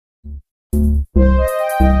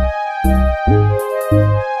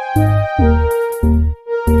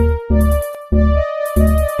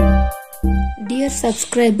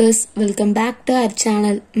subscribers, welcome back to our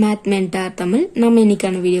channel Math Mentor Tamil. நம்ம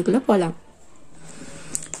இன்னைக்கான வீடியோக்குள்ள போலாம்.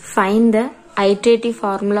 Find the iterative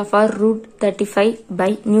formula for root 35 by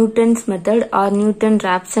Newton's method or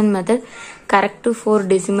Newton-Raphson method correct to 4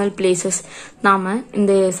 decimal places. நாம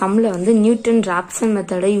இந்த சம்ல வந்து Newton-Raphson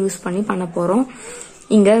method use பண்ணி பண்ண போறோம்.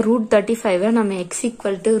 இங்க root 35 நம்ம x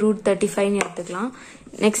equal to root 35 னு எடுத்துக்கலாம்.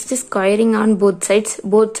 Next squaring on both sides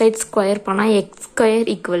square பண்ணா x square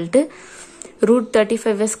equal to root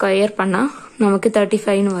 35 square பண்ணா நமக்கு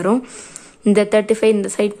 35 னு வரும். இந்த 35 இந்த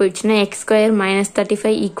side போயிடுச்சுனா x square minus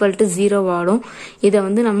 35 equal to 0 ஆடும். இத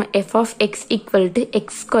வந்து நம்ம f of x equal to x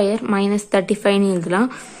square minus 35 னு எழுதலாம்.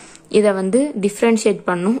 இத வந்து differentiate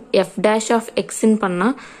பண்ணும். f dash of x ன்னு பண்ணா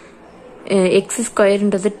x square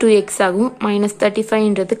ன்றது 2x ஆகும். minus 35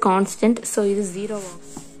 ன்றது constant. so இது 0 ஆகும்.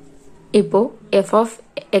 இப்போ f of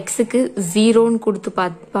x க்கு 0 ன்னு கொடுத்து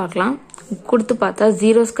பார்க்கலாம். கொடுத்து பார்த்தா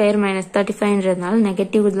 0 square minus 35 ன்றதுனால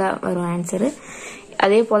நெகட்டிவ்ல வரும் ஆன்சர்.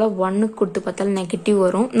 அதே போல 1 க்கு கொடுத்து பார்த்தால் நெகட்டிவ்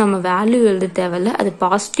வரும். நம்ம வேல்யூ எழுத தேவையில்ல. அது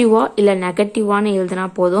பாசிட்டிவா இல்ல நெகட்டிவான்னு எழுதினா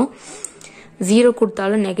போதும். 0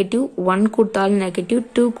 கொடுத்தாலும் நெகட்டிவ், 1 கொடுத்தாலும் நெகட்டிவ்,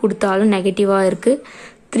 2 கொடுத்தாலும் நெகட்டிவா இருக்கு,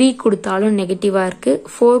 3 கொடுத்தாலும் நெகட்டிவா இருக்கு,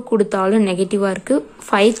 4 கொடுத்தாலும் நெகட்டிவா இருக்கு,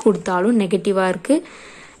 5 கொடுத்தாலும் நெகட்டிவா இருக்கு.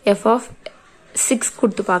 f of 6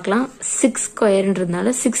 கொடுத்து பார்க்கலாம். 6 ஸ்கொயர்ன்றதுனால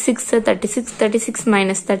 6 6 36, 36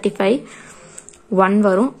 minus 35 1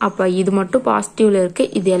 வரும். அப்ப இது மட்டும் பாசிட்டிவ்ல இருக்கு.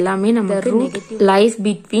 இது எல்லாமே நம்ம ரூட் லைஸ்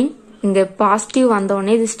பிட்வீன், இங்க பாசிட்டிவ்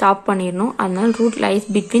வந்தோடனே இது ஸ்டாப் பண்ணிடணும். அதனால ரூட் லைஸ்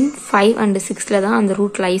பிட்வீன் 5 and 6ல தான் அந்த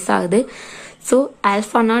ரூட் லைஸ் ஆகுது. So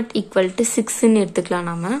alpha not equal to 6ன்னு எடுத்துக்கலாம்.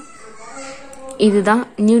 நம்ம இதுதான்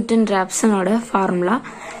நியூட்டன் ராப்சனோட ஃபார்முலா.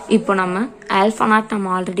 இப்போ நம்ம ஆல்பா நாட் நம்ம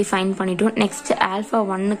ஆல்ரெடி ஃபைண்ட் பண்ணிட்டோம். நெக்ஸ்ட் ஆல்பா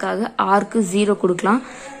 1க்காக ஆர்க்கு 0 கொடுக்கலாம்.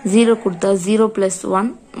 0 கொடுத்தா 0 plus 1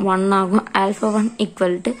 1 ஆகும். ஆல்பா 1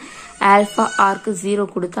 ஈக்குவல் டு ஆல்பா ஆர்க்கு 0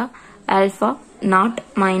 கொடுத்தா alpha naught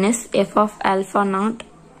minus F of alpha not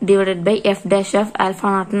divided by F dash of alpha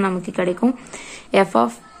நாட்னு நமக்கு கிடைக்கும். எஃப்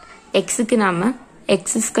ஆஃப் எக்ஸுக்கு நாம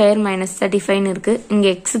எக்ஸ் ஸ்கொயர் மைனஸ் 35 இருக்கு. இங்க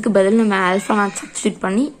எக்ஸுக்கு பதில் நம்ம ஆல்பா நாட் சப்ஸ்டியூட்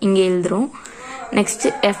பண்ணி இங்க எழுதுறோம். Next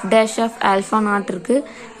F dash of alpha not இருக்கு.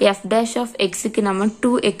 எஃப் டேஷ் ஆஃப் எக்ஸுக்கு நம்ம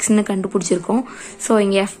 2xன்னு கண்டுபிடிச்சிருக்கோம். ஸோ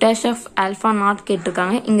இங்க F dash of alpha not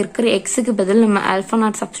கேட்டிருக்காங்க. இங்க இருக்கிற எக்ஸுக்கு பதில் நம்ம ஆல்பா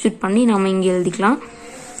நாட் சப்ஸ்டியூட் பண்ணி நம்ம இங்க எழுதிக்கலாம்.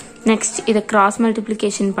 நெக்ஸ்ட் இதை கிராஸ்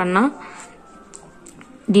மல்டிப்ளிகேஷன் பண்ணா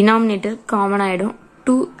டினாமினேட்டர் காமன் ஆயிடும்.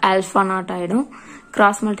 2 ஆல்பா நாட் ஆயிடும்.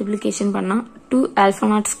 கிராஸ் மல்டிப்ளிகேஷன் பண்ணா 2 ஆல்பா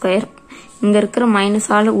நாட் ஸ்கொயர். இங்க இருக்கிற மைனஸ்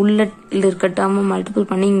ஆல உள்ள இருக்க டேர்ம் மல்டிபிள்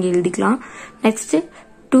பண்ணி இங்க எழுதிக்கலாம். Next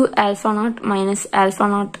 2 alpha naught minus alpha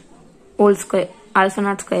not whole square, alpha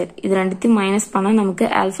naught square. இது ரெண்டுத்தையும் மைனஸ் பண்ணா நமக்கு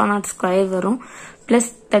ஆல்பா நாட் ஸ்கொயர் வரும். Plus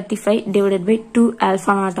 35 divided by 2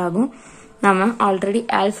 alpha not ஆகும். நம்ம ஆல்ரெடி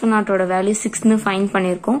ஆல்பா நாட்டோட வேல்யூ 6ன்னு ஃபைண்ட்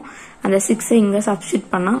பண்ணிருக்கோம். அந்த 6 இங்க சப்ஸ்டியூட்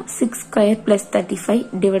பண்ணா 6 square plus 35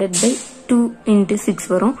 divided by 2 into 6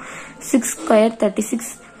 வரும். 6 ஸ்கொயர் 36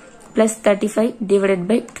 பிளஸ் 35 டிவைடட்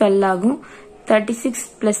பை 12 ஆகும். 36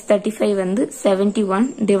 plus 35 வந்து 71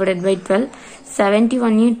 divided by 12.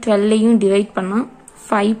 71யும் 12யும் டிவைட் பண்ணா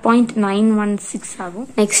 5.916 ஆகும்.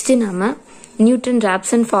 நெக்ஸ்ட் நாம நியூட்டன்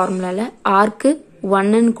ராப்சன் ஃபார்முலால ஆர்க்கு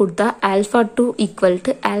 1ன்னு கொடுத்தா alpha 2 equal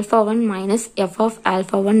to alpha 1 minus f of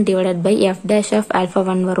alpha 1 divided by f dash of alpha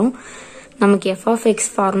 1 வரும். நமக்கு f of x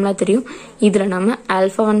ஃபார்முலா தெரியும். இதுல நம்ம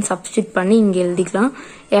alpha 1 சப்ஸ்டியூட் பண்ணி இங்க எழுதிக்கலாம்.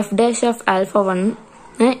 f dash of alpha 1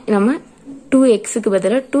 நம்ம 2xக்கு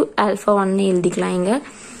பதிலா 2 alpha 1 எழுதிக்கலாம். இங்க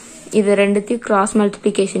இது ரெண்டுத்தையும் கிராஸ்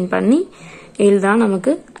மல்டிப்ளிகேஷன் பண்ணி எழுதா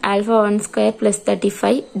நமக்கு alpha 1 square plus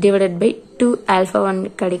 35 divided by 2 alpha 1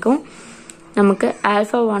 கிடைக்கும். நமக்கு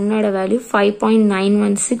alpha 1ஓட வேல்யூ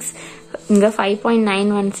 5.916. இங்க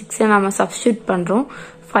 5.916 நம்ம சப்ஸ்டியூட் பண்றோம்.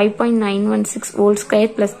 5.916 whole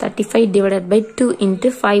square plus 35 divided by 2 into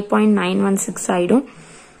 5.916 ஆயிடும்.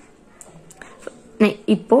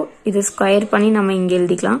 இப்போ இது ஸ்கொயர் பண்ணி நம்ம இங்க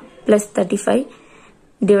எழுதிக்கலாம். பிளஸ் 35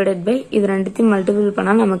 டிவைடட் பை இது ரெண்டுத்தையும் மல்டிபிள்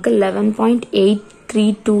பண்ணா நமக்கு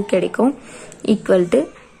 11.832 கிடைக்கும். ஈக்குவல் டு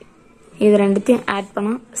இது ரெண்டுத்தையும் ஆட்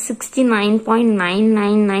பண்ணா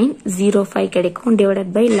 69.99905 கிடைக்கும்.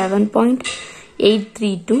 டிவைடட் பை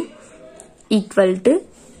 11.832 ஈக்குவல் டு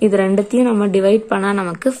இது ரெண்டுத்தையும் நம்ம டிவைட் பண்ணா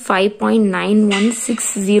நமக்கு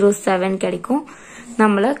 5.91607 கிடைக்கும்.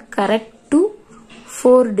 நம்மள கரெக்ட் டு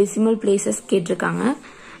 4 டெசிமல் பிளேசஸ் கேட்டிருக்காங்க.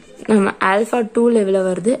 நம்ம ஆல்பா 2 லெவல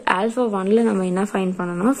வருது. ஆல்பா 1ல நம்ம என்ன ஃபைண்ட்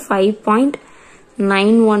பண்ணணும்?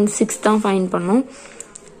 5.916 தான் ஃபைண்ட் பண்ணோம்.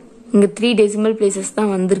 இங்க 3 டெசிமல் பிளேசஸ்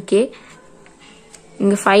தான் வந்திருக்கே.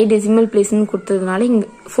 இங்க 5 டெசிமல் பிளேஸ்னு கொடுத்ததுனால இங்க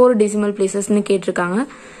 4 டெசிமல் பிளேசஸ்னு கேட்டிருக்காங்க.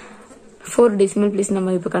 4 டெசிமல் பிளேஸ்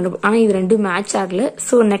நம்ம இப்ப கண்டுபிடிச்சோம். ஆனா இது ரெண்டு மேட்ச் ஆகல.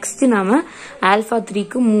 சோ நெக்ஸ்ட் நாம ஆல்பா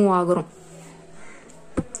 3க்கு மூவ் ஆகுறோம்.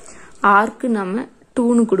 ஆர்க்கு நம்ம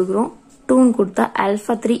 2ன்னு கொடுக்குறோம். 2 கொடுத்தா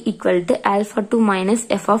alpha 3 equal to alpha 2 minus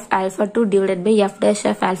f of alpha 2 divided by f dash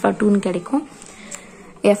of alpha 2 கிடைக்கும்.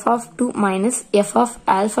 f of 2 minus f of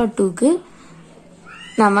alpha 2 க்கு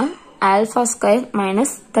நாம alpha square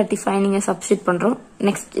minus 35 நீங்க substitute பண்றோம்.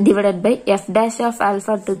 next divided by f dash of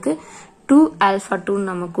alpha 2 க்கு 2 alpha 2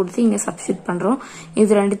 நம்ம கொடுத்து இங்க substitute பண்றோம்.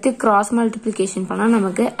 இது ரெண்டுத்தையும் cross multiplication பண்ணா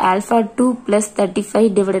நமக்கு alpha 2 plus 35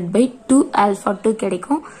 divided by 2 alpha 2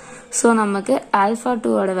 கிடைக்கும். so நமக்கு alpha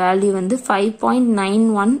 2 ஓட வேல்யூ வந்து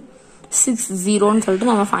 5.9160 ன்னு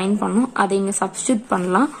சொல்லிட்டு நம்ம ஃபைண்ட் பண்ணோம். அதை இங்க substitute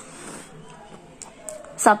பண்ணலாம்.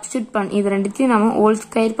 substitute பண்ணி இது ரெண்டுத்தையும் நம்ம whole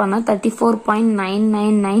square பண்ணா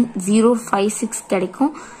 34.999056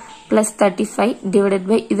 கிடைக்கும். plus 35 divided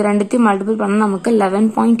by இது ரெண்டுத்தையும் மல்டிபிள் பண்ணா நமக்கு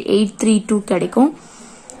 11.832 கிடைக்கும்.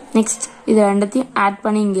 next இது ரெண்டுத்தையும் ஆட்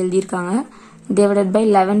பண்ணி இங்க எழுதிருக்காங்க. divided by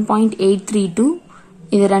 11.832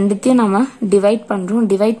 இது ரெண்டுத்தையும் நம்ம டிவைட் பண்றோம்.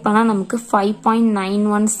 டிவைட் பண்ணா நமக்கு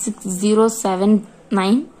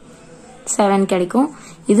 5.916079 கிடைக்கும்.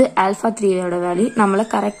 இது alpha 3 ஓட வேல்யூ. நம்மள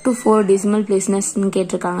கரெக்ட் டு 4 டெசிமல் பிளேஸ்னஸ்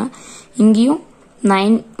கேட்டிருக்காங்க. இங்கேயும்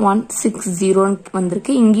 9160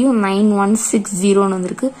 வந்திருக்கு, இங்கேயும் 9160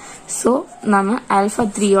 வந்திருக்கு. சோ நம்ம alpha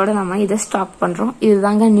 3 ஓட நம்ம இதை ஸ்டாப் பண்றோம்.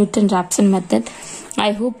 இதுதாங்க Newton Raphson method. I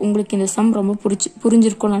hope உங்களுக்கு இந்த சம் ரொம்ப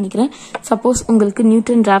புரிஞ்சிருக்கும்னு நினைக்கிறேன். சப்போஸ் உங்களுக்கு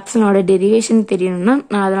நியூட்டன் ராப்சனோட டெரிவேஷன் தெரியணும்னா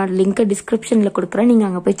நான் அதோட லிங்க் டிஸ்கிரிப்ஷன்ல கொடுக்குறேன். நீங்க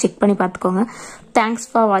அங்க போய் செக் பண்ணி பார்த்துக்கோங்க. தேங்க்ஸ்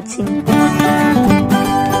ஃபார் வாட்சிங்.